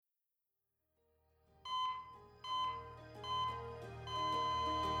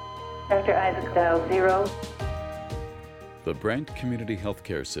Dr. Isaac dial 0. The Brant Community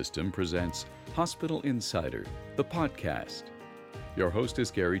Healthcare System presents Hospital Insider, the podcast. Your host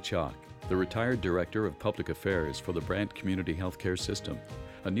is Gary Chalk, the retired Director of Public Affairs for the Brant Community Healthcare System,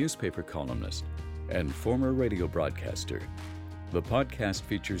 a newspaper columnist, and former radio broadcaster. The podcast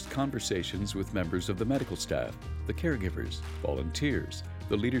features conversations with members of the medical staff, the caregivers, volunteers,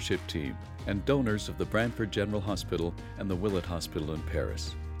 the leadership team, and donors of the Brantford General Hospital and the Willett Hospital in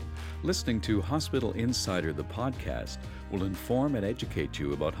Paris. Listening to Hospital Insider, the podcast, will inform and educate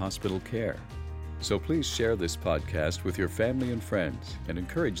you about hospital care. So please share this podcast with your family and friends and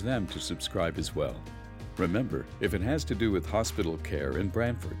encourage them to subscribe as well. Remember, if it has to do with hospital care in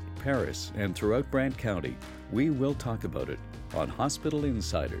Brantford, Paris, and throughout Brant County, we will talk about it on Hospital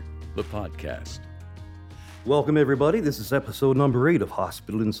Insider, the podcast. Welcome, everybody. This is episode number 8 of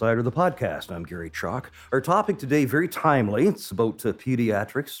Hospital Insider, the podcast. I'm Gary Chalk. Our topic today, very timely. It's about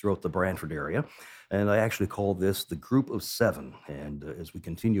pediatrics throughout the Brantford area. And I actually call this the Group of Seven. And as we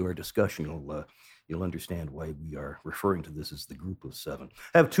continue our discussion, you'll understand why we are referring to this as the Group of Seven.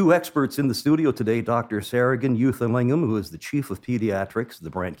 I have two experts in the studio today, Dr. Sarragan Uthilingam, who is the Chief of Pediatrics of the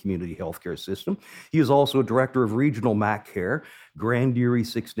Brant Community Healthcare System. He is also Director of Regional MacCare, Grand Erie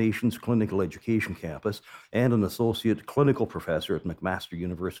Six Nations Clinical Education Campus, and an Associate Clinical Professor at McMaster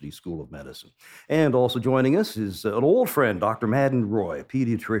University School of Medicine. And also joining us is an old friend, Dr. Madden Roy, a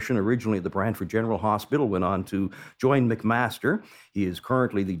pediatrician originally at the Brantford General Hospital, went on to join McMaster. He is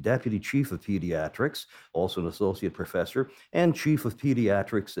currently the Deputy Chief of Pediatrics, also an Associate Professor, and Chief of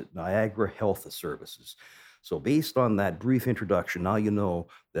Pediatrics at Niagara Health Services. So based on that brief introduction, now you know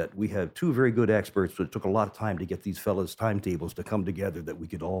that we have two very good experts, but it took a lot of time to get these fellas' timetables to come together that we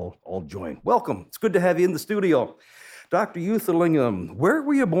could all join. Welcome. It's good to have you in the studio. Dr. Uthilingam, where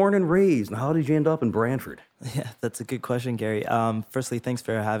were you born and raised, and how did you end up in Brantford? Yeah, that's a good question, Gary. Firstly, thanks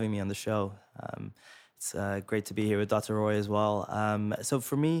for having me on the show. It's great to be here with Dr. Roy as well. So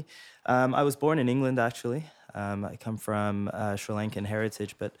for me, I was born in England, actually. I come from Sri Lankan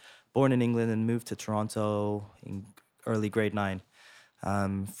heritage, but born in England and moved to Toronto in early grade 9.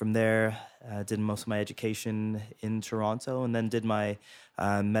 From there, did most of my education in Toronto and then did my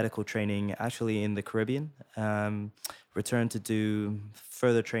medical training actually in the Caribbean. Returned to do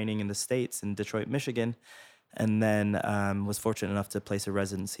further training in the States in Detroit, Michigan, and then was fortunate enough to place a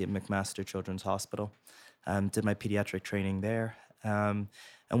residency at McMaster Children's Hospital. Did my pediatric training there. And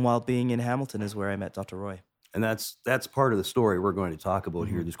while being in Hamilton is where I met Dr. Roy. And that's part of the story we're going to talk about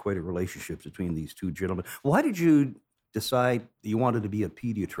here. There's quite a relationship between these two gentlemen. Why did you decide that you wanted to be a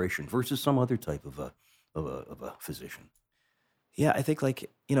pediatrician versus some other type of a physician? Yeah, I think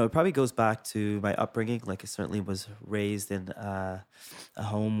it probably goes back to my upbringing. I certainly was raised in a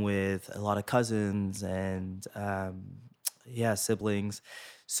home with a lot of cousins and siblings.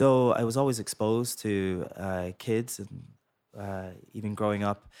 So I was always exposed to kids, and even growing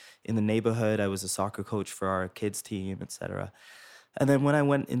up in the neighborhood, I was a soccer coach for our kids team, etc. And then when I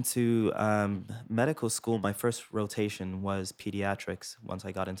went into medical school, my first rotation was pediatrics once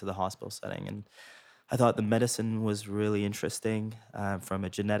I got into the hospital setting. And I thought the medicine was really interesting from a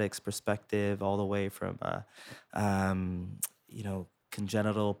genetics perspective, all the way from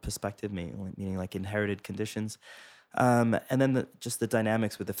congenital perspective, meaning like inherited conditions. And then just the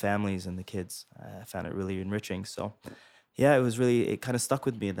dynamics with the families and the kids. I found it really enriching. So yeah, it kind of stuck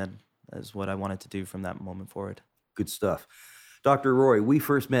with me, and then is what I wanted to do from that moment forward. Good stuff. Dr. Roy, we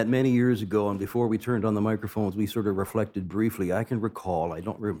first met many years ago, and before we turned on the microphones, we sort of reflected briefly. I can recall, I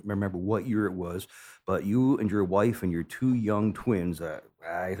don't remember what year it was, but you and your wife and your two young twins,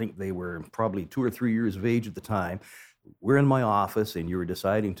 I think they were probably 2 or 3 years of age at the time, were in my office, and you were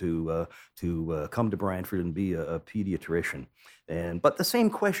deciding to come to Brantford and be a pediatrician. But the same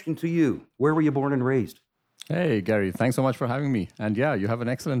question to you, where were you born and raised? Hey, Gary, thanks so much for having me. And yeah, you have an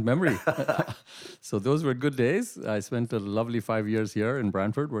excellent memory. So those were good days. I spent a lovely 5 years here in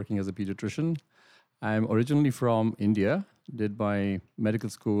Brantford working as a pediatrician. I'm originally from India, did my medical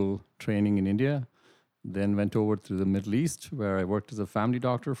school training in India, then went over to the Middle East, where I worked as a family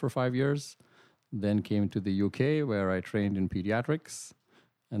doctor for 5 years, then came to the UK, where I trained in pediatrics,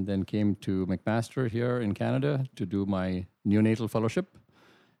 and then came to McMaster here in Canada to do my neonatal fellowship.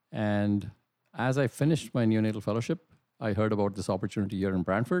 And as I finished my neonatal fellowship, I heard about this opportunity here in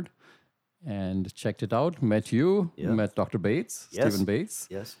Brantford and checked it out, met you, met Dr. Bates, Yes. Stephen Bates.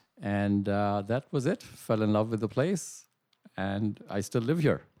 Yes. And that was it. Fell in love with the place, and I still live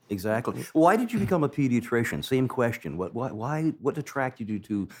here. Exactly. Why did you become a pediatrician? Same question. What attracted you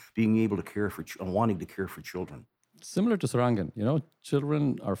to being able to care for and wanting to care for children? Similar to Sarangan,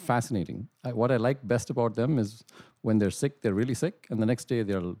 children are fascinating. What I like best about them is when they're sick, they're really sick, and the next day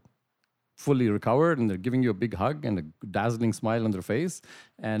they're fully recovered and they're giving you a big hug and a dazzling smile on their face.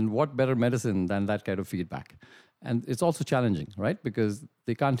 And what better medicine than that kind of feedback? And it's also challenging, right? Because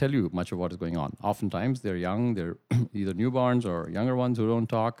they can't tell you much of what is going on. Oftentimes they're young, they're either newborns or younger ones who don't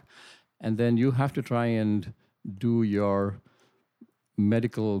talk. And then you have to try and do your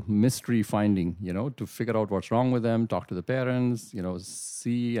medical mystery finding, to figure out what's wrong with them, talk to the parents,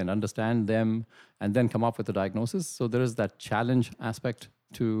 see and understand them, and then come up with a diagnosis. So there is that challenge aspect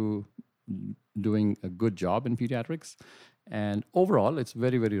to doing a good job in pediatrics. And overall, it's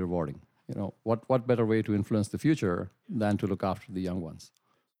very, very rewarding. What better way to influence the future than to look after the young ones?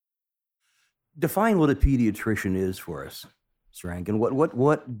 Define what a pediatrician is for us, Sarangan.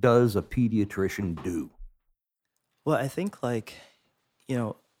 What does a pediatrician do? Well, I think the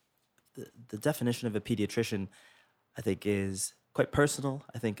definition of a pediatrician, I think, is quite personal.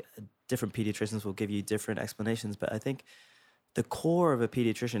 I think different pediatricians will give you different explanations, but I think the core of a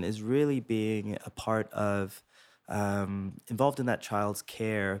pediatrician is really being a part of, involved in that child's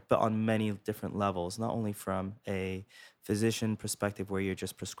care, but on many different levels, not only from a physician perspective where you're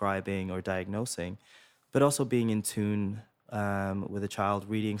just prescribing or diagnosing, but also being in tune with a child,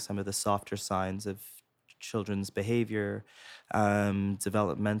 reading some of the softer signs of children's behavior,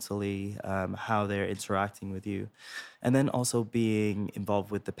 developmentally, how they're interacting with you, and then also being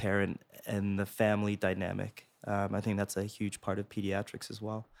involved with the parent and the family dynamic. I think that's a huge part of pediatrics as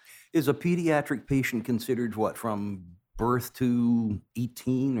well. Is a pediatric patient considered from birth to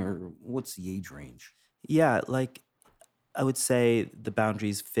 18, or what's the age range? Yeah, I would say the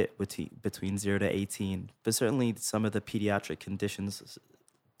boundaries fit between 0 to 18, but certainly some of the pediatric conditions,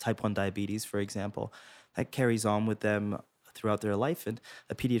 type 1 diabetes, for example, that carries on with them throughout their life. And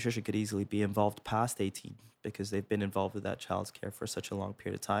a pediatrician could easily be involved past 18 because they've been involved with that child's care for such a long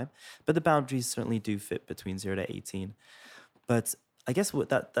period of time. But the boundaries certainly do fit between 0 to 18. But I guess what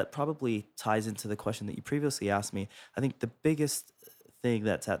that probably ties into the question that you previously asked me. I think the biggest thing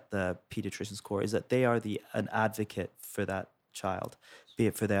that's at the pediatrician's core is that they are an advocate for that child, be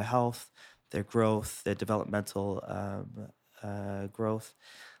it for their health, their growth, their developmental growth.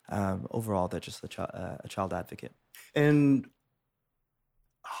 Overall, they're just a child advocate. And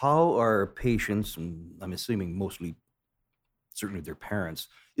how are patients, and I'm assuming certainly their parents,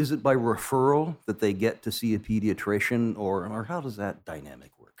 is it by referral that they get to see a pediatrician, or how does that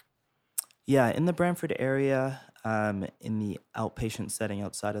dynamic work? Yeah, in the Brantford area, in the outpatient setting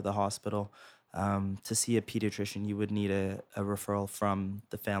outside of the hospital, to see a pediatrician, you would need a referral from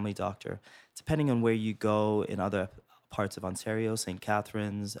the family doctor. Depending on where you go in other parts of Ontario, St.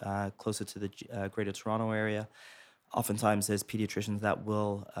 Catharines, closer to the Greater Toronto area, oftentimes there's pediatricians that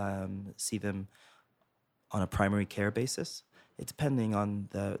will see them on a primary care basis, depending on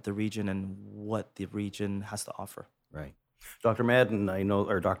the region and what the region has to offer. Right. Dr. Madden, I know,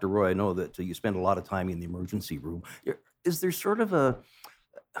 or Dr. Roy, I know that you spend a lot of time in the emergency room. Is there sort of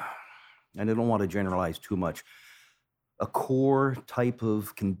and I don't want to generalize too much, a core type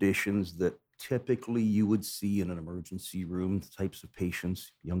of conditions that typically you would see in an emergency room, the types of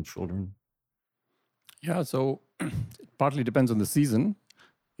patients, young children? Yeah, so it partly depends on the season.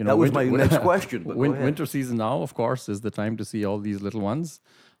 That was my next question. But winter season now, of course, is the time to see all these little ones.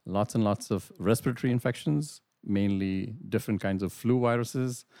 Lots and lots of respiratory infections, mainly different kinds of flu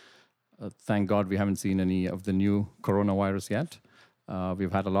viruses. Thank God we haven't seen any of the new coronavirus yet.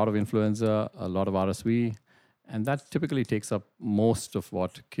 We've had a lot of influenza, a lot of RSV, and that typically takes up most of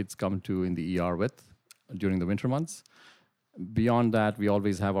what kids come to in the ER with during the winter months. Beyond that, we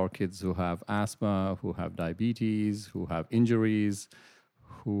always have our kids who have asthma, who have diabetes, who have injuries,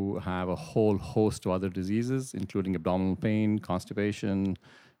 who have a whole host of other diseases, including abdominal pain, constipation.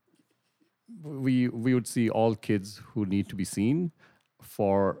 We would see all kids who need to be seen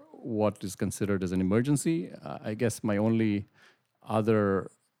for what is considered as an emergency. I guess my only other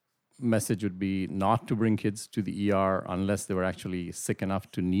message would be not to bring kids to the ER unless they were actually sick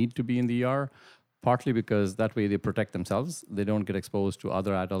enough to need to be in the ER, partly because that way they protect themselves. They don't get exposed to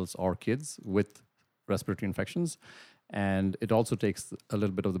other adults or kids with respiratory infections. And it also takes a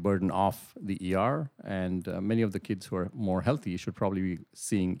little bit of the burden off the ER. And many of the kids who are more healthy should probably be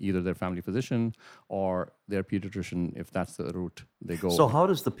seeing either their family physician or their pediatrician if that's the route they go. So how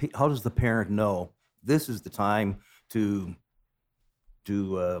does the parent know this is the time to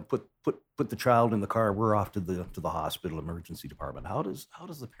put the child in the car? We're off to the hospital emergency department. How does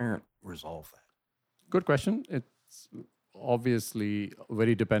the parent resolve that? Good question. It's obviously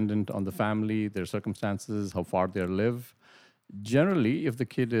very dependent on the family, their circumstances, how far they live. Generally, if the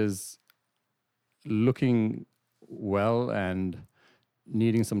kid is looking well and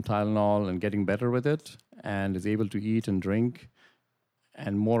needing some Tylenol and getting better with it, and is able to eat and drink,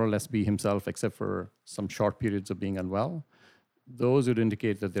 and more or less be himself, except for some short periods of being unwell, those would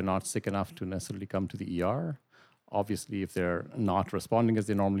indicate that they're not sick enough to necessarily come to the ER. Obviously, if they're not responding as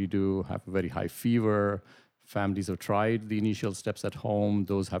they normally do, have a very high fever, families have tried the initial steps at home,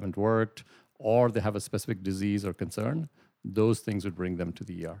 those haven't worked, or they have a specific disease or concern, those things would bring them to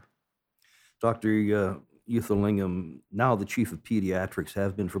the ER. Dr. Euthelingam, now the chief of pediatrics,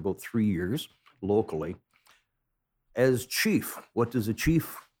 have been for about 3 years locally. As chief, what does a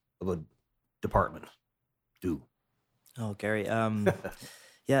chief of a department do? Oh, Gary.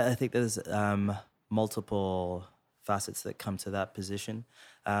 Yeah, I think there's multiple facets that come to that position.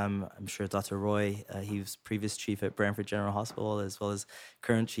 I'm sure Dr. Roy, he was previous chief at Brantford General Hospital, as well as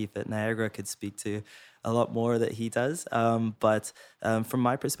current chief at Niagara, could speak to a lot more that he does. But from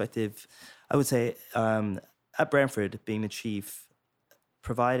my perspective, I would say at Brantford, being the chief,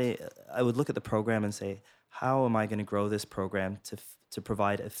 I would look at the program and say, how am I going to grow this program to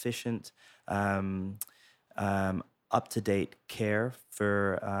provide efficient, up-to-date care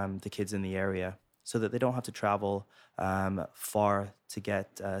for the kids in the area, so that they don't have to travel far to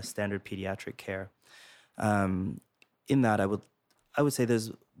get standard pediatric care. In that, I would say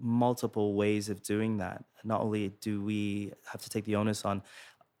there's multiple ways of doing that. Not only do we have to take the onus on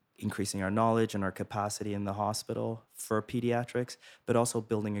increasing our knowledge and our capacity in the hospital for pediatrics, but also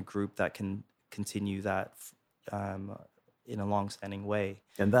building a group that can continue that in a long-standing way.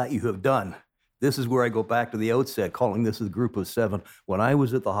 And that you have done. This is where I go back to the outset, calling this a group of 7. When I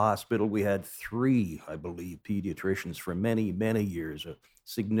was at the hospital, we had 3, I believe, pediatricians for many, many years, a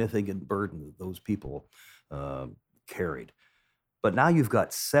significant burden that those people carried. But now you've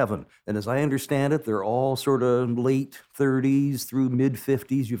got 7. And as I understand it, they're all sort of late 30s through mid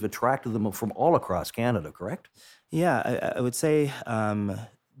 50s. You've attracted them from all across Canada, correct? Yeah, I would say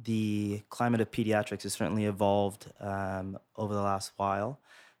the climate of pediatrics has certainly evolved over the last while.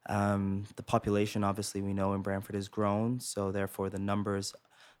 The population, obviously, we know in Brantford has grown, so therefore the numbers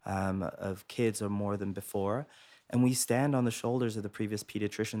of kids are more than before. And we stand on the shoulders of the previous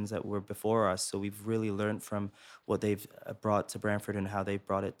pediatricians that were before us, so we've really learned from what they've brought to Brantford and how they've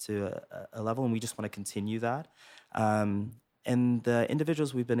brought it to a level, and we just want to continue that. And the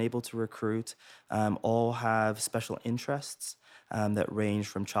individuals we've been able to recruit all have special interests that range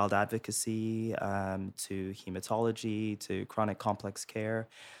from child advocacy to hematology to chronic complex care,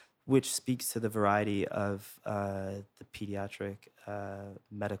 which speaks to the variety of the pediatric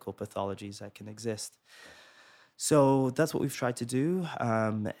medical pathologies that can exist. So that's what we've tried to do,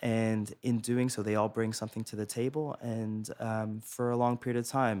 and in doing so, they all bring something to the table, and for a long period of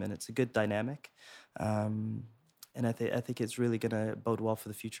time, and it's a good dynamic. And I think it's really going to bode well for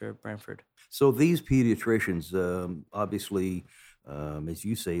the future of Brantford. So these pediatricians, obviously, as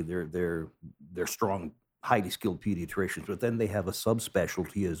you say, they're strong, highly skilled pediatricians, but then they have a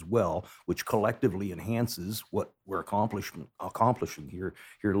subspecialty as well, which collectively enhances what we're accomplishing here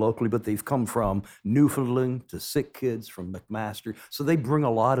locally. But they've come from Newfoundland to sick kids, from McMaster, so they bring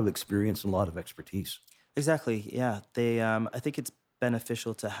a lot of experience and a lot of expertise. Exactly. Yeah. I think it's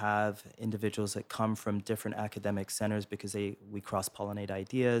beneficial to have individuals that come from different academic centers because we cross-pollinate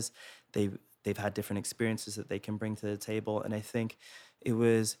ideas. They've had different experiences that they can bring to the table, and I think it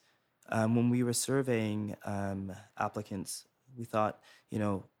was. When we were surveying applicants, we thought,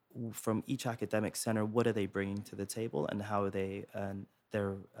 from each academic center, what are they bringing to the table, and how are they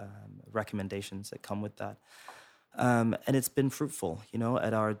their recommendations that come with that. And it's been fruitful.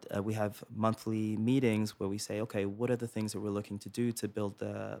 At our we have monthly meetings where we say, okay, what are the things that we're looking to do to build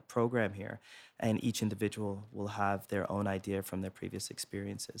the program here, and each individual will have their own idea from their previous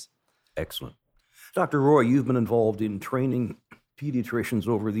experiences. Excellent. Dr. Roy, you've been involved in training pediatricians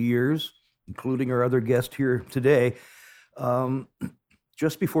over the years, including our other guest here today.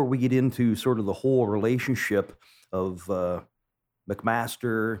 Just before we get into sort of the whole relationship of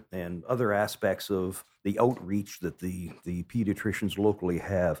McMaster and other aspects of the outreach that the pediatricians locally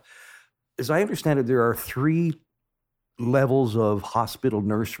have, as I understand it, there are 3 levels of hospital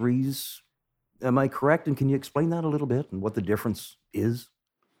nurseries. Am I correct? And can you explain that a little bit and what the difference is?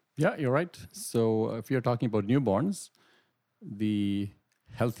 Yeah, you're right. So if you're talking about newborns, the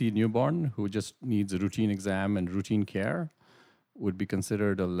healthy newborn who just needs a routine exam and routine care would be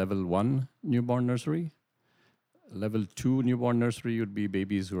considered a level 1 newborn nursery. Level 2 newborn nursery would be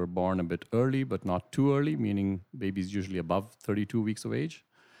babies who are born a bit early, but not too early, meaning babies usually above 32 weeks of age,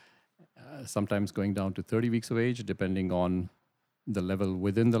 sometimes going down to 30 weeks of age, depending on the level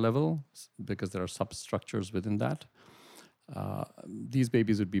within the level, because there are substructures within that. These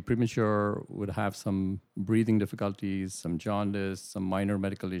babies would be premature, would have some breathing difficulties, some jaundice, some minor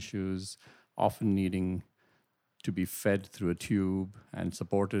medical issues, often needing to be fed through a tube and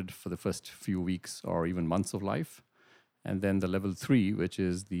supported for the first few weeks or even months of life. And then the level 3, which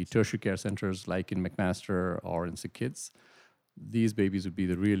is the tertiary care centers like in McMaster or in Sick Kids. These babies would be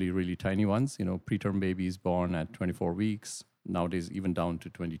the really, really tiny ones, preterm babies born at 24 weeks, nowadays even down to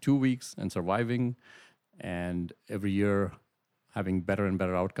 22 weeks and surviving. And every year having better and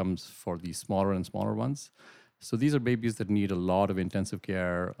better outcomes for these smaller and smaller ones. So these are babies that need a lot of intensive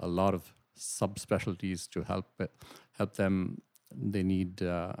care, a lot of subspecialties to help them. They need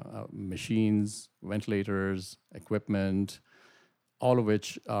machines, ventilators, equipment, all of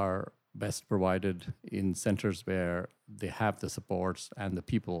which are best provided in centers where they have the supports and the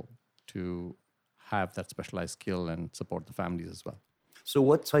people to have that specialized skill and support the families as well. So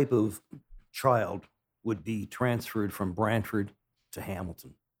what type of child would be transferred from Brantford to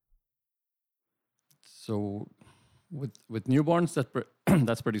Hamilton? So with newborns,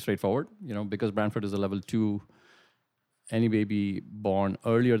 that's pretty straightforward, because Brantford is a level 2. Any baby born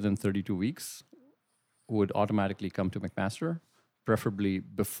earlier than 32 weeks would automatically come to McMaster, preferably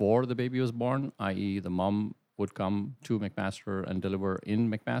before the baby was born, i.e. the mom would come to McMaster and deliver in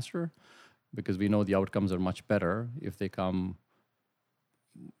McMaster, because we know the outcomes are much better if they come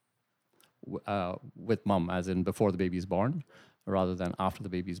with mom, as in before the baby is born, rather than after the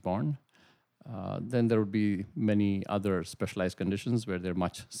baby is born. Then there would be many other specialized conditions where they're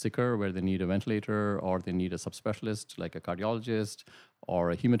much sicker, where they need a ventilator or they need a subspecialist like a cardiologist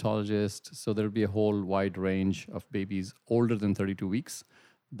or a hematologist. So there would be a whole wide range of babies older than 32 weeks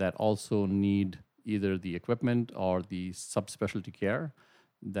that also need either the equipment or the subspecialty care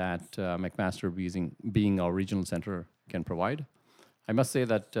that McMaster, being our regional center, can provide. I must say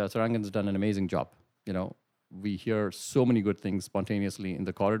that Sarangan's done an amazing job. We hear so many good things spontaneously in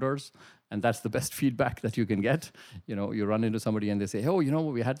the corridors, and that's the best feedback that you can get. You run into somebody and they say, oh,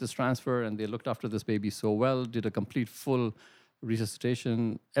 we had this transfer and they looked after this baby so well, did a complete full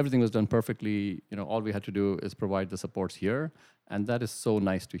resuscitation. Everything was done perfectly. All we had to do is provide the supports here. And that is so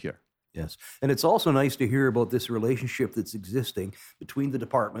nice to hear. Yes. And it's also nice to hear about this relationship that's existing between the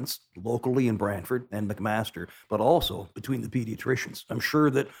departments locally in Brantford and McMaster, but also between the pediatricians. I'm sure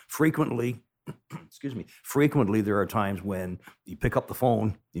that frequently there are times when you pick up the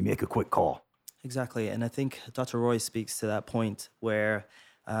phone, you make a quick call. Exactly. And I think Dr. Roy speaks to that point where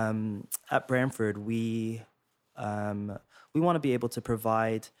at Brantford, we want to be able to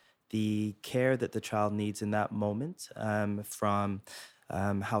provide the care that the child needs in that moment, from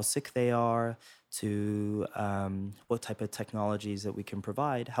how sick they are to what type of technologies that we can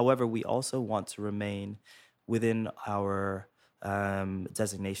provide. However, we also want to remain within our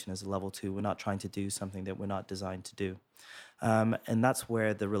designation as a level 2. We're not trying to do something that we're not designed to do. And that's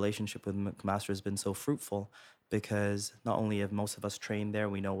where the relationship with McMaster has been so fruitful, because not only have most of us trained there,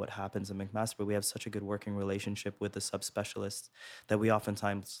 we know what happens in McMaster, but we have such a good working relationship with the subspecialists that we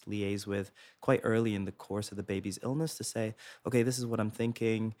oftentimes liaise with quite early in the course of the baby's illness to say, okay, this is what I'm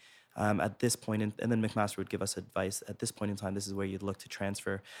thinking at this point, and then McMaster would give us advice. At this point in time, this is where you'd look to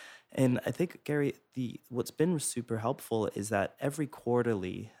transfer. And I think, Gary, what's been super helpful is that every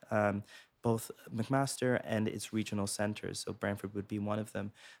quarterly, both McMaster and its regional centers, so Brantford would be one of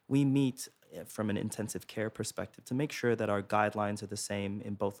them, we meet from an intensive care perspective to make sure that our guidelines are the same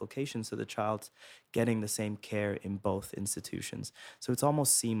in both locations, so the child's getting the same care in both institutions. So it's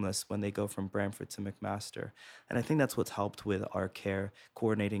almost seamless when they go from Brantford to McMaster. And I think that's what's helped with our care,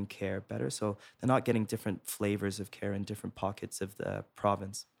 coordinating care better. So they're not getting different flavors of care in different pockets of the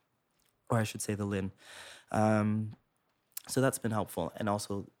province, or I should say the LHIN. So that's been helpful. And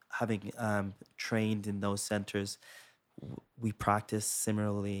also having trained in those centers, we practice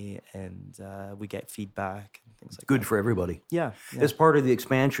similarly, and we get feedback and things like that. Good for everybody. Yeah. As part of the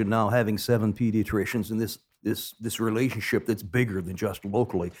expansion now, having 7 pediatricians and this relationship that's bigger than just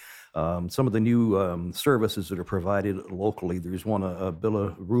locally. Some of the new services that are provided locally, there's one, a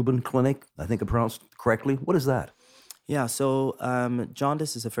Bilirubin Clinic, I think I pronounced correctly. What is that? Yeah, so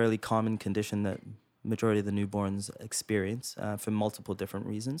jaundice is a fairly common condition that majority of the newborns experience for multiple different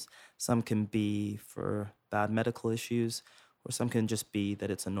reasons. Some can be for bad medical issues, or some can just be that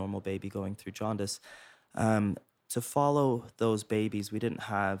it's a normal baby going through jaundice. To follow those babies, we didn't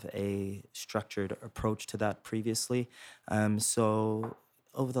have a structured approach to that previously. So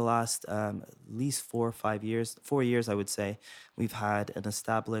over the last at least 4 or 5 years, 4 years, I would say, we've had an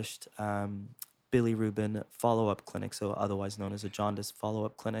established bilirubin follow-up clinic, so otherwise known as a jaundice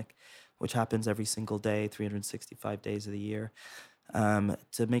follow-up clinic, which happens every single day, 365 days of the year,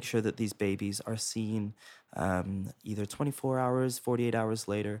 to make sure that these babies are seen either 24 hours, 48 hours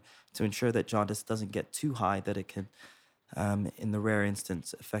later, to ensure that jaundice doesn't get too high, that it can in the rare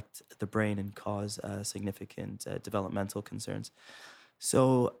instance, affect the brain and cause significant developmental concerns.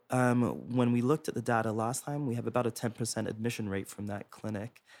 So when we looked at the data last time, we have about a 10% admission rate from that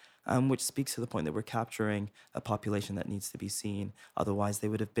clinic, which speaks to the point that we're capturing a population that needs to be seen. Otherwise, they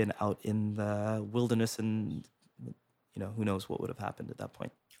would have been out in the wilderness, and who knows what would have happened at that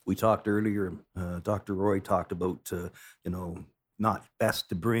point. We talked earlier, Dr. Roy talked about, not best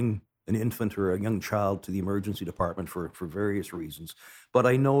to bring an infant or a young child to the emergency department for various reasons. But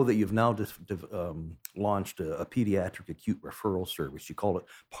I know that you've now launched a pediatric acute referral service. You call it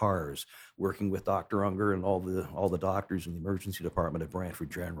PARS, working with Dr. Unger and all the doctors in the emergency department at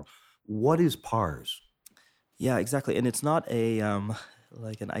Brantford General. What is PARS? Yeah, exactly. And it's not a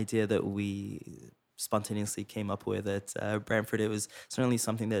like an idea that we spontaneously came up with at Brantford. It was certainly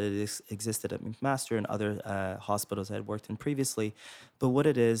something that existed at McMaster and other hospitals I had worked in previously. But what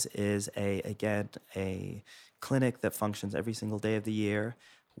it is a clinic that functions every single day of the year,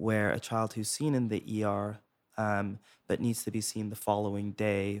 where a child who's seen in the ER but needs to be seen the following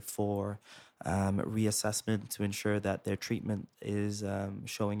day for reassessment to ensure that their treatment is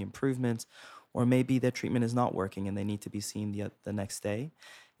showing improvement, or maybe their treatment is not working and they need to be seen the next day.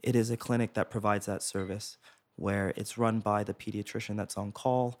 It is a clinic that provides that service, where it's run by the pediatrician that's on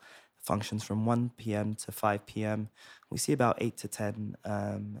call, functions from 1 p.m. to 5 p.m. We see about 8 to 10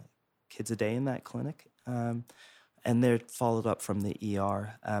 kids a day in that clinic, and they're followed up from the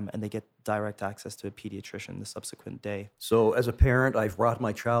ER, and they get direct access to a pediatrician the subsequent day. So as a parent, I've brought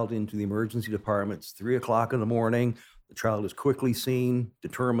my child into the emergency department. It's 3 o'clock in the morning. The child is quickly seen,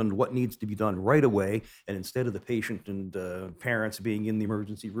 determined what needs to be done right away. And instead of the patient and parents being in the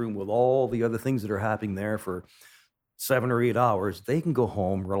emergency room with all the other things that are happening there for 7 or 8 hours, they can go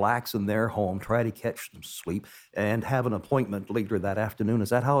home, relax in their home, try to catch some sleep, and have an appointment later that afternoon.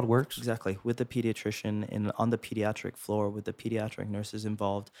 Is that how it works? Exactly. With the pediatrician on the pediatric floor, with the pediatric nurses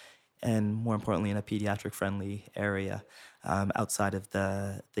involved, and more importantly, in a pediatric-friendly area outside of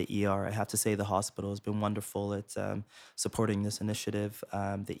the ER. I have to say the hospital has been wonderful at supporting this initiative.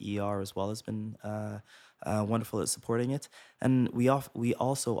 The ER as well has been wonderful at supporting it. And we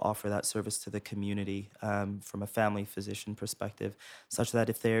also offer that service to the community from a family physician perspective, such that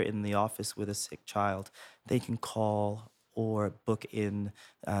if they're in the office with a sick child, they can call or book in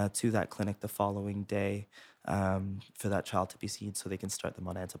to that clinic the following day for that child to be seen, so they can start them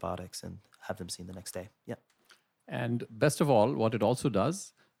on antibiotics and have them seen the next day. Yeah. And best of all, what it also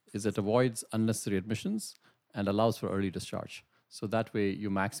does is it avoids unnecessary admissions and allows for early discharge. So that way you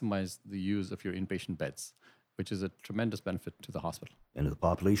maximize the use of your inpatient beds, which is a tremendous benefit to the hospital. And to the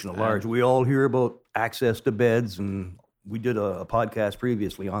population at large. We all hear about access to beds, and we did a podcast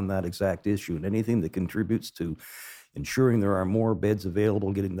previously on that exact issue. And anything that contributes to ensuring there are more beds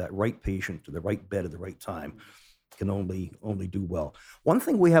available, getting that right patient to the right bed at the right time, can only do well. One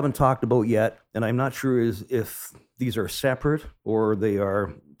thing we haven't talked about yet, and I'm not sure is if these are separate or they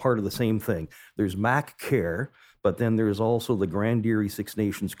are part of the same thing. There's Mac Care, but then there's also the Grand Erie Six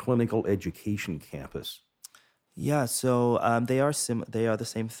Nations Clinical Education Campus. Yeah, so they are the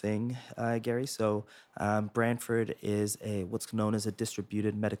same thing, Gary. So Brantford is what's known as a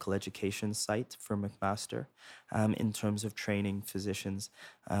distributed medical education site for McMaster in terms of training physicians.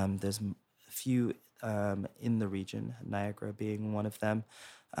 There's a few in the region, Niagara being one of them,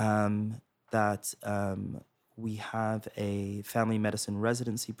 that we have a family medicine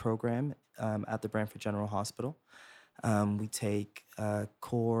residency program at the Brantford General Hospital. We take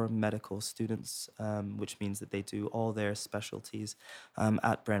core medical students, which means that they do all their specialties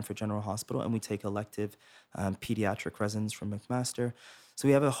at Brantford General Hospital, and we take elective pediatric residents from McMaster. So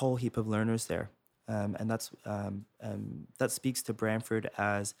we have a whole heap of learners there, and that speaks to Brantford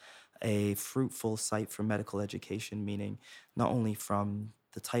as a fruitful site for medical education, meaning not only from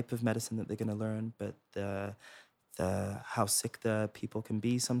the type of medicine that they're going to learn, but the how sick the people can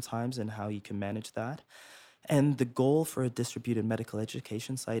be sometimes and how you can manage that. And the goal for a distributed medical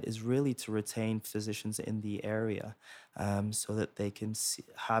education site is really to retain physicians in the area so that they can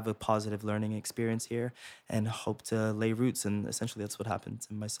have a positive learning experience here and hope to lay roots. And essentially, that's what happened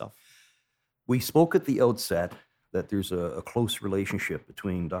to myself. We spoke at the outset that there's a close relationship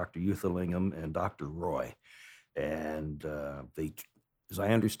between Dr. Eutherlingham and Dr. Roy. And they, as I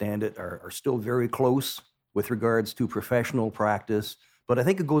understand it, are still very close with regards to professional practice. But I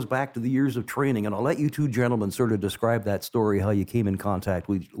think it goes back to the years of training, and I'll let you two gentlemen sort of describe that story, how you came in contact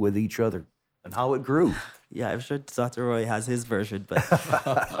with each other and how it grew. Yeah, I'm sure Dr. Roy has his version, but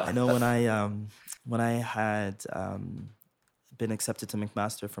I know when I had been accepted to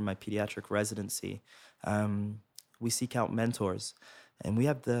McMaster for my pediatric residency, we seek out mentors, and we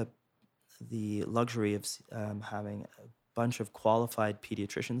have the luxury of having bunch of qualified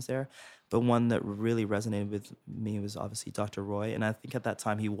pediatricians there, but one that really resonated with me was obviously Dr. Roy. And I think at that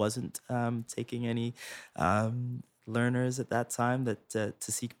time he wasn't taking any learners at that time that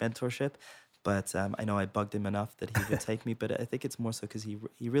to seek mentorship. But I know I bugged him enough that he would take me. But I think it's more so because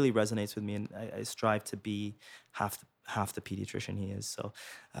he really resonates with me, and I strive to be half the pediatrician he is. So,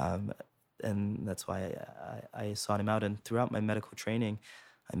 and that's why I sought him out. And throughout my medical training,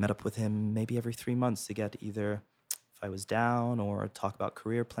 I met up with him maybe every 3 months to get either if I was down or talk about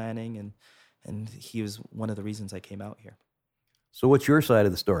career planning. And he was one of the reasons I came out here. So what's your side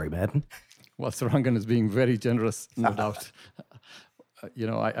of the story, Matt? Well, Sarangan is being very generous, no doubt.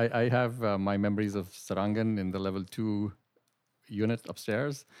 I have my memories of Sarangan in the level 2 unit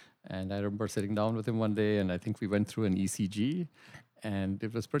upstairs. And I remember sitting down with him one day, and I think we went through an ECG. And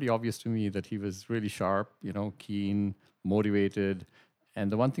it was pretty obvious to me that he was really sharp, keen, motivated.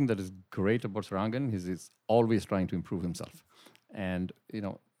 And the one thing that is great about Sarangan is he's always trying to improve himself. And,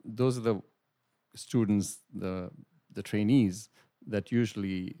 those are the students, the trainees that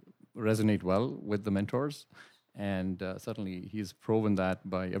usually resonate well with the mentors. And certainly he's proven that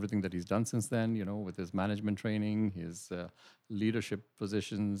by everything that he's done since then, with his management training, his leadership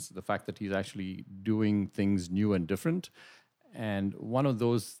positions, the fact that he's actually doing things new and different. And one of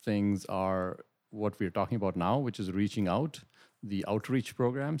those things are what we're talking about now, which is reaching out, the outreach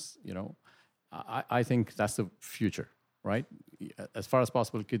programs. I think that's the future, right? As far as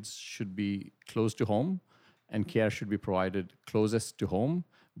possible, kids should be close to home and care should be provided closest to home,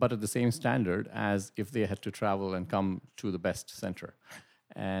 but at the same standard as if they had to travel and come to the best center.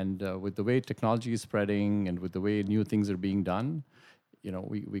 And with the way technology is spreading and with the way new things are being done,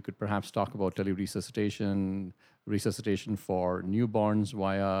 we could perhaps talk about teleresuscitation, resuscitation for newborns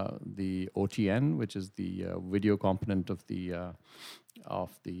via the OTN, which is the video component of the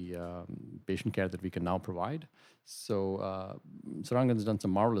patient care that we can now provide. So Sarangan's done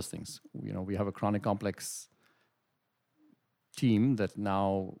some marvelous things. We have a chronic complex team that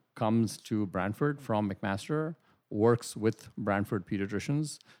now comes to Brantford from McMaster, works with Brantford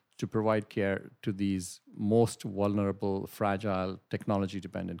pediatricians to provide care to these most vulnerable, fragile,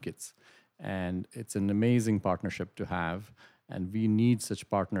 technology-dependent kids. And it's an amazing partnership to have, and we need such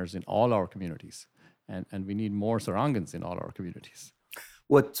partners in all our communities. And we need more Sarangans in all our communities.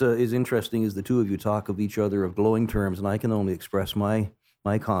 What is interesting is the two of you talk of each other of glowing terms, and I can only express my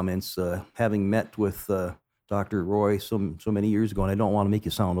comments, having met with Dr. Roy so many years ago, and I don't want to make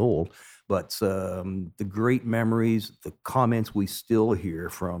you sound old, but the great memories, the comments we still hear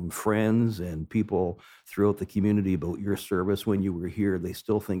from friends and people throughout the community about your service when you were here, they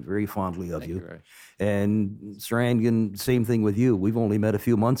still think very fondly of you. And Sarangan, same thing with you. We've only met a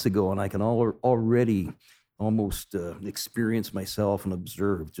few months ago, and I can already almost experience myself and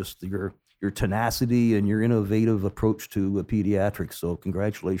observe just your tenacity and your innovative approach to pediatrics. So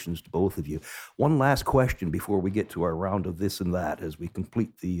congratulations to both of you. One last question before we get to our round of this and that as we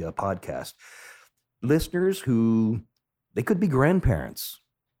complete the podcast. Listeners who, they could be grandparents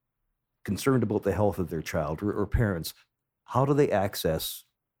concerned about the health of their child or parents, how do they access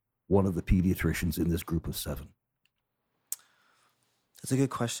one of the pediatricians in this group of 7? That's a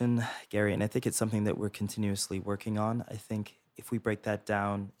good question, Gary, and I think it's something that we're continuously working on. I think if we break that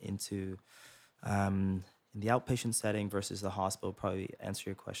down into in the outpatient setting versus the hospital, probably answer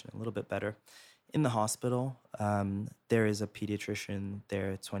your question a little bit better. In the hospital, there is a pediatrician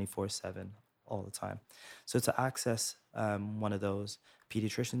there 24/7 all the time. So to access one of those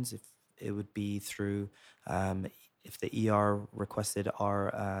pediatricians, if it would be through, if the ER requested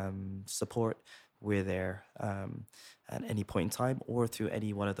our support, we're there at any point in time, or through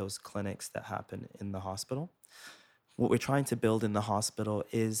any one of those clinics that happen in the hospital. What we're trying to build in the hospital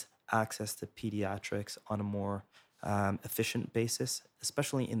is access to pediatrics on a more efficient basis,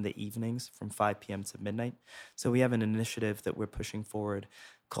 especially in the evenings from 5 p.m. to midnight. So we have an initiative that we're pushing forward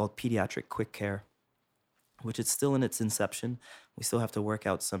called Pediatric Quick Care, which is still in its inception. We still have to work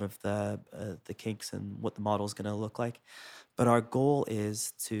out some of the kinks and what the model is going to look like. But our goal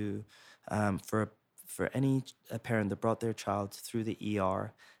is to, for any parent that brought their child through the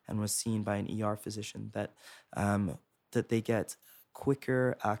ER and was seen by an ER physician, that they get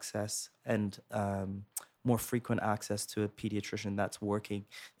quicker access and more frequent access to a pediatrician that's working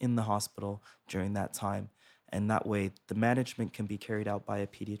in the hospital during that time. And that way, the management can be carried out by a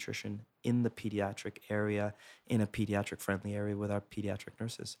pediatrician in the pediatric area, in a pediatric-friendly area with our pediatric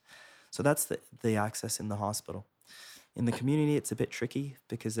nurses. So that's the access in the hospital. In the community, it's a bit tricky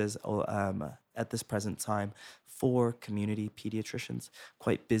because there's, at this present time, 4 community pediatricians,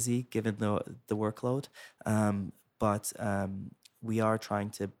 quite busy given the workload. But we are trying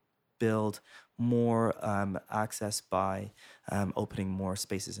to build more access by opening more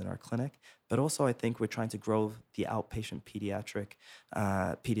spaces in our clinic. But also, I think we're trying to grow the outpatient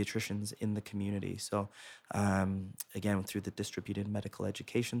pediatricians in the community. So, again, through the distributed medical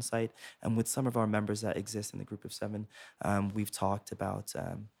education site, and with some of our members that exist in the Group of Seven, we've talked about,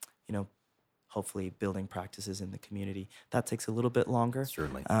 hopefully building practices in the community. That takes a little bit longer,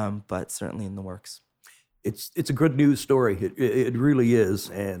 Certainly. But certainly in the works. It's a good news story. It really is,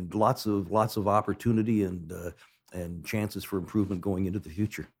 and lots of opportunity and chances for improvement going into the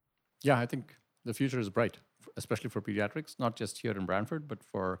future. Yeah, I think the future is bright, especially for pediatrics, not just here in Brantford, but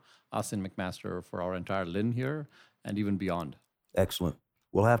for us in McMaster, for our entire LHIN here, and even beyond. Excellent.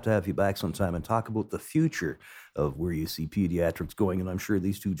 We'll have to have you back sometime and talk about the future of where you see pediatrics going, and I'm sure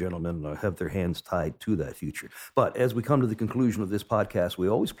these two gentlemen have their hands tied to that future. But as we come to the conclusion of this podcast, we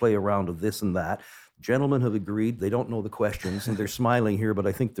always play a round of this and that. Gentlemen have agreed. They don't know the questions, and they're smiling here, but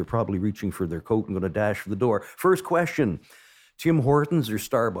I think they're probably reaching for their coat and going to dash for the door. First question, Tim Hortons or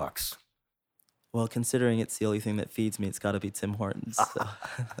Starbucks? Well, considering it's the only thing that feeds me, it's got to be Tim Hortons. So.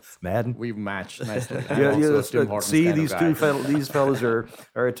 Madden? We've matched nicely. See, these fellas are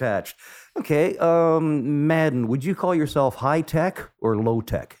attached. Okay, Madden, would you call yourself high-tech or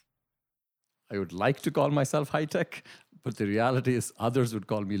low-tech? I would like to call myself high-tech, but the reality is others would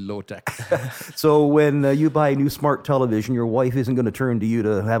call me low-tech. So when you buy a new smart television, your wife isn't going to turn to you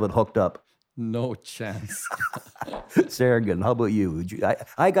to have it hooked up? No chance. Saragan, how about you?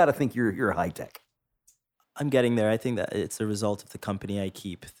 I got to think you're high-tech. I'm getting there. I think that it's a result of the company I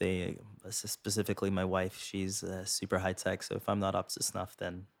keep. Specifically my wife, she's super high-tech, so if I'm not up to snuff,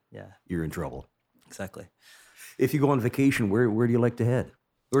 then yeah. You're in trouble. Exactly. If you go on vacation, where do you like to head?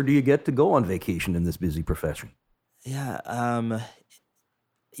 Or do you get to go on vacation in this busy profession? Yeah, I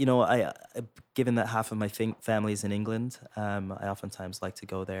given that half of my family is in England, I oftentimes like to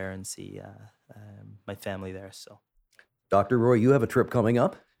go there and see my family there. So, Dr. Roy, you have a trip coming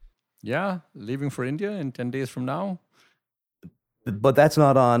up? Yeah, leaving for India in 10 days from now. But that's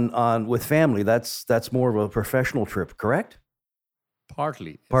not on with family. That's more of a professional trip, correct?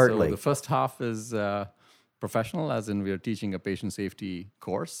 Partly. So the first half is professional, as in we are teaching a patient safety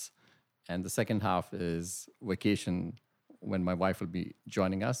course. And the second half is vacation, when my wife will be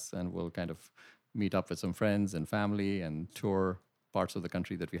joining us, and we'll kind of meet up with some friends and family and tour parts of the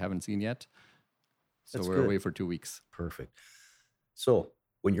country that we haven't seen yet. So That's we're good. away for 2 weeks. Perfect. So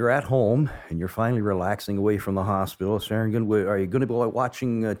when you're at home and you're finally relaxing away from the hospital, Saragan, are you going to go out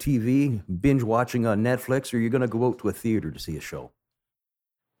watching TV, binge watching on Netflix, or are you going to go out to a theater to see a show?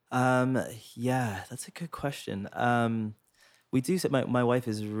 Yeah, that's a good question. We do. My wife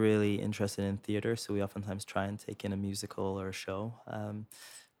is really interested in theater, so we oftentimes try and take in a musical or a show.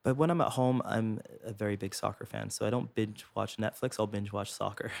 But when I'm at home, I'm a very big soccer fan, so I don't binge watch Netflix. I'll binge watch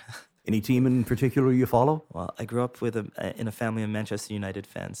soccer. Any team in particular you follow? Well, I grew up in a family of Manchester United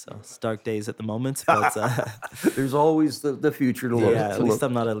fans, so it's dark days at the moment. But there's always the future to look. Yeah, at least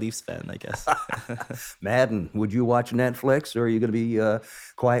I'm not a Leafs fan, I guess. Madden, would you watch Netflix, or are you going to be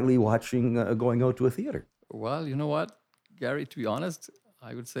quietly watching, going out to a theater? Well, you know what, Gary, to be honest,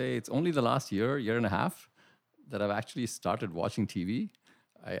 I would say it's only the last year and a half that I've actually started watching TV.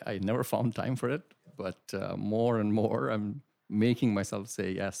 I never found time for it, but more and more I'm making myself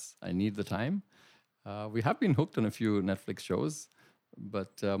say, yes, I need the time. We have been hooked on a few Netflix shows,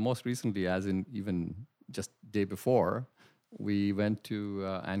 but most recently, as in even just day before, we went to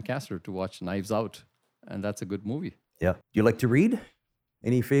Ancaster to watch Knives Out, and that's a good movie. Yeah. Do you like to read?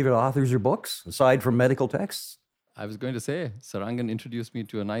 Any favorite authors or books, aside from medical texts? I was going to say, Sarangan introduced me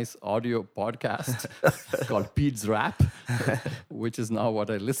to a nice audio podcast called Pete's Rap, which is now what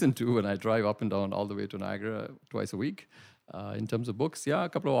I listen to when I drive up and down all the way to Niagara twice a week. In terms of books, yeah, a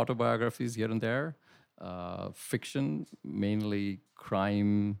couple of autobiographies here and there. Fiction, mainly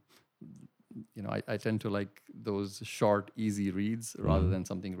crime. You know, I tend to like those short, easy reads rather than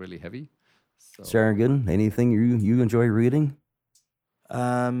something really heavy. So. Saragan, anything you enjoy reading?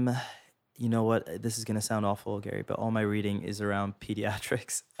 You know what? This is going to sound awful, Gary, but all my reading is around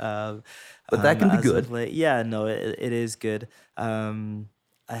pediatrics. But that can be good. Yeah, no, it is good. I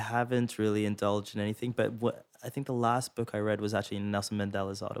haven't really indulged in anything, but I think the last book I read was actually Nelson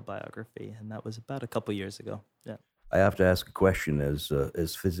Mandela's autobiography, and that was about a couple years ago. Yeah. I have to ask a question as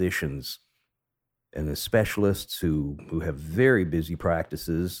physicians and as specialists who have very busy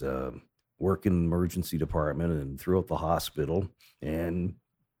practices, work in the emergency department and throughout the hospital, and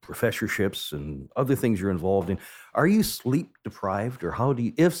professorships and other things you're involved in. Are you sleep deprived, or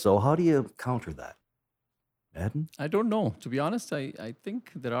if so, how do you counter that? Madden? I don't know. To be honest, I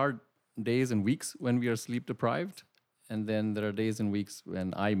think there are days and weeks when we are sleep deprived, And then there are days and weeks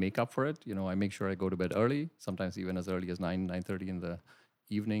when I make up for it. I make sure I go to bed early, sometimes even as early as 9:30 in the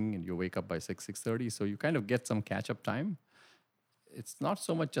evening, and you wake up by 6:30. So you kind of get some catch-up time. It's not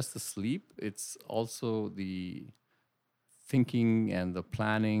so much just the sleep, it's also the thinking and the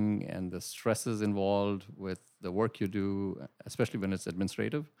planning and the stresses involved with the work you do, especially when it's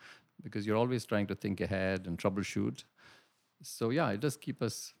administrative, because you're always trying to think ahead and troubleshoot. So yeah, it does keep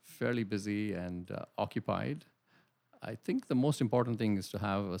us fairly busy and occupied. I think the most important thing is to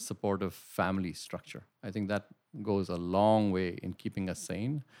have a supportive family structure. I think that goes a long way in keeping us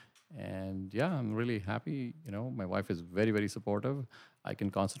sane. And yeah, I'm really happy. My wife is very, very supportive. I can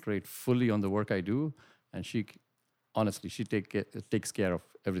concentrate fully on the work I do, and she takes care of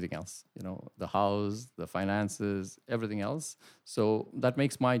everything else. The house, the finances, everything else. So that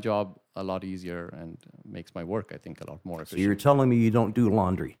makes my job a lot easier and makes my work, I think, a lot more efficient. So you're telling me you don't do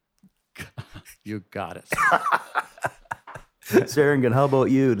laundry? You got it. Sarangan, how about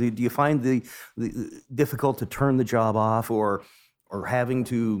you? Do you find the difficult to turn the job off, or having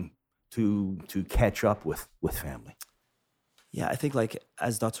to catch up with family? Yeah, I think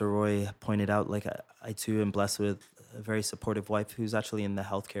as Dr. Roy pointed out, I too am blessed with a very supportive wife who's actually in the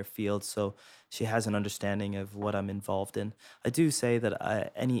healthcare field, so she has an understanding of what I'm involved in. I do say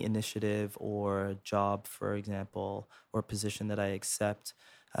that any initiative or job, for example, or position that I accept,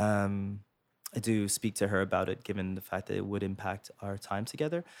 I do speak to her about it, given the fact that it would impact our time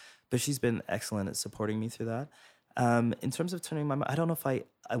together. But she's been excellent at supporting me through that. In terms of turning my mind, I don't know if I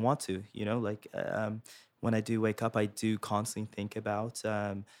want to, when I do wake up, I do constantly think about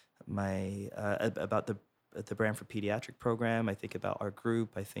about the Brantford Pediatric Program. I think about our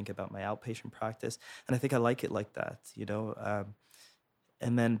group. I think about my outpatient practice. And I think I like it like that,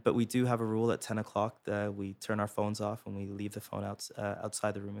 But we do have a rule at 10 o'clock that we turn our phones off and we leave the phone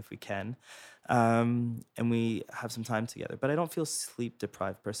outside the room if we can. And we have some time together. But I don't feel sleep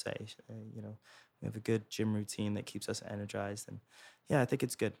deprived per se. We have a good gym routine that keeps us energized. And yeah, I think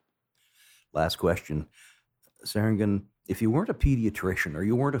it's good. Last question. Sarangan, if you weren't a pediatrician or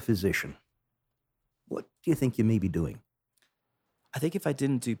you weren't a physician, what do you think you may be doing? I think if I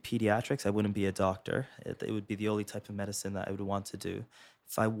didn't do pediatrics, I wouldn't be a doctor. It would be the only type of medicine that I would want to do.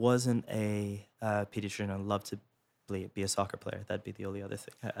 If I wasn't a pediatrician, I'd love to be a soccer player. That'd be the only other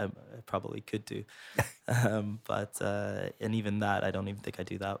thing I probably could do. And even that, I don't even think I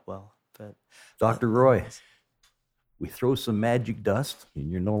do that well. But Dr. Roy, we throw some magic dust and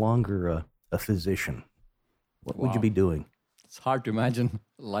you're no longer a physician. What would you be doing? It's hard to imagine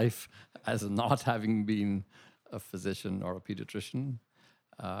life as not having been a physician or a pediatrician.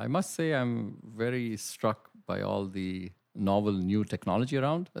 I must say I'm very struck by all the novel new technology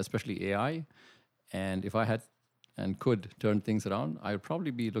around, especially AI. And if I had and could turn things around, I would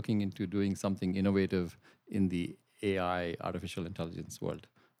probably be looking into doing something innovative in the AI, artificial intelligence world.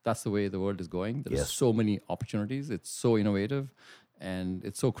 That's the way the world is going. There's so many opportunities. It's so innovative and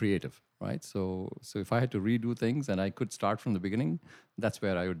it's so creative, right? So if I had to redo things and I could start from the beginning, that's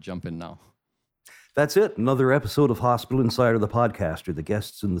where I would jump in now. That's it. Another episode of Hospital Insider, the podcaster. The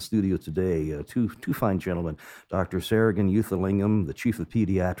guests in the studio today, two fine gentlemen. Dr. Sarangan Youthalingam, the Chief of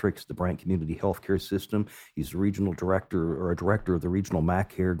Pediatrics, the Brant Community Healthcare System. He's the Regional Director or a Director of the Regional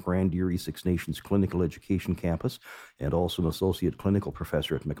MacCare Grand Erie Six Nations Clinical Education Campus, and also an Associate Clinical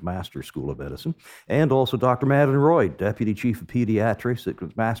Professor at McMaster School of Medicine. And also Dr. Madeline Roy, Deputy Chief of Pediatrics at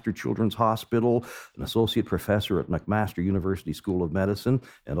McMaster Children's Hospital, an Associate Professor at McMaster University School of Medicine,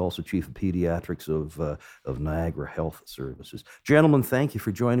 and also Chief of Pediatrics of Niagara Health Services. Gentlemen, thank you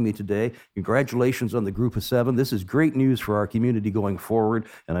for joining me today. Congratulations on the Group of 7. This is great news for our community going forward,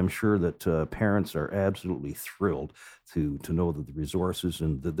 and I'm sure that parents are absolutely thrilled to know that the resources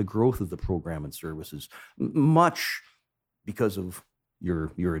and the growth of the program and services, much because of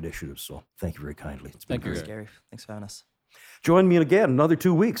your initiatives. So thank you very kindly. It's been Thanks, Gary. Thanks for having us. Join me again another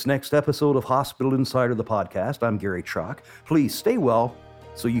 2 weeks. Next episode of Hospital Insider, the podcast. I'm Gary Chalk. Please stay well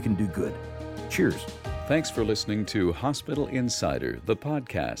so you can do good. Cheers. Thanks for listening to Hospital Insider, the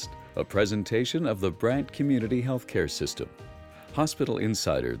podcast, a presentation of the Brant Community Healthcare System. Hospital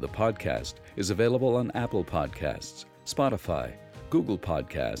Insider, the podcast, is available on Apple Podcasts, Spotify, Google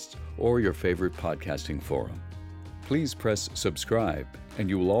Podcasts, or your favorite podcasting forum. Please press subscribe, and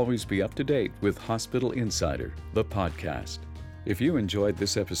you will always be up to date with Hospital Insider, the podcast. If you enjoyed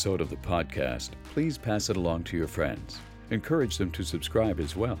this episode of the podcast, please pass it along to your friends. Encourage them to subscribe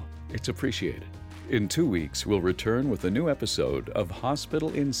as well. It's appreciated. In 2 weeks, we'll return with a new episode of Hospital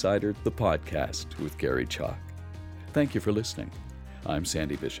Insider, the podcast with Gary Chalk. Thank you for listening. I'm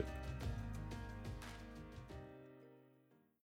Sandy Bishop.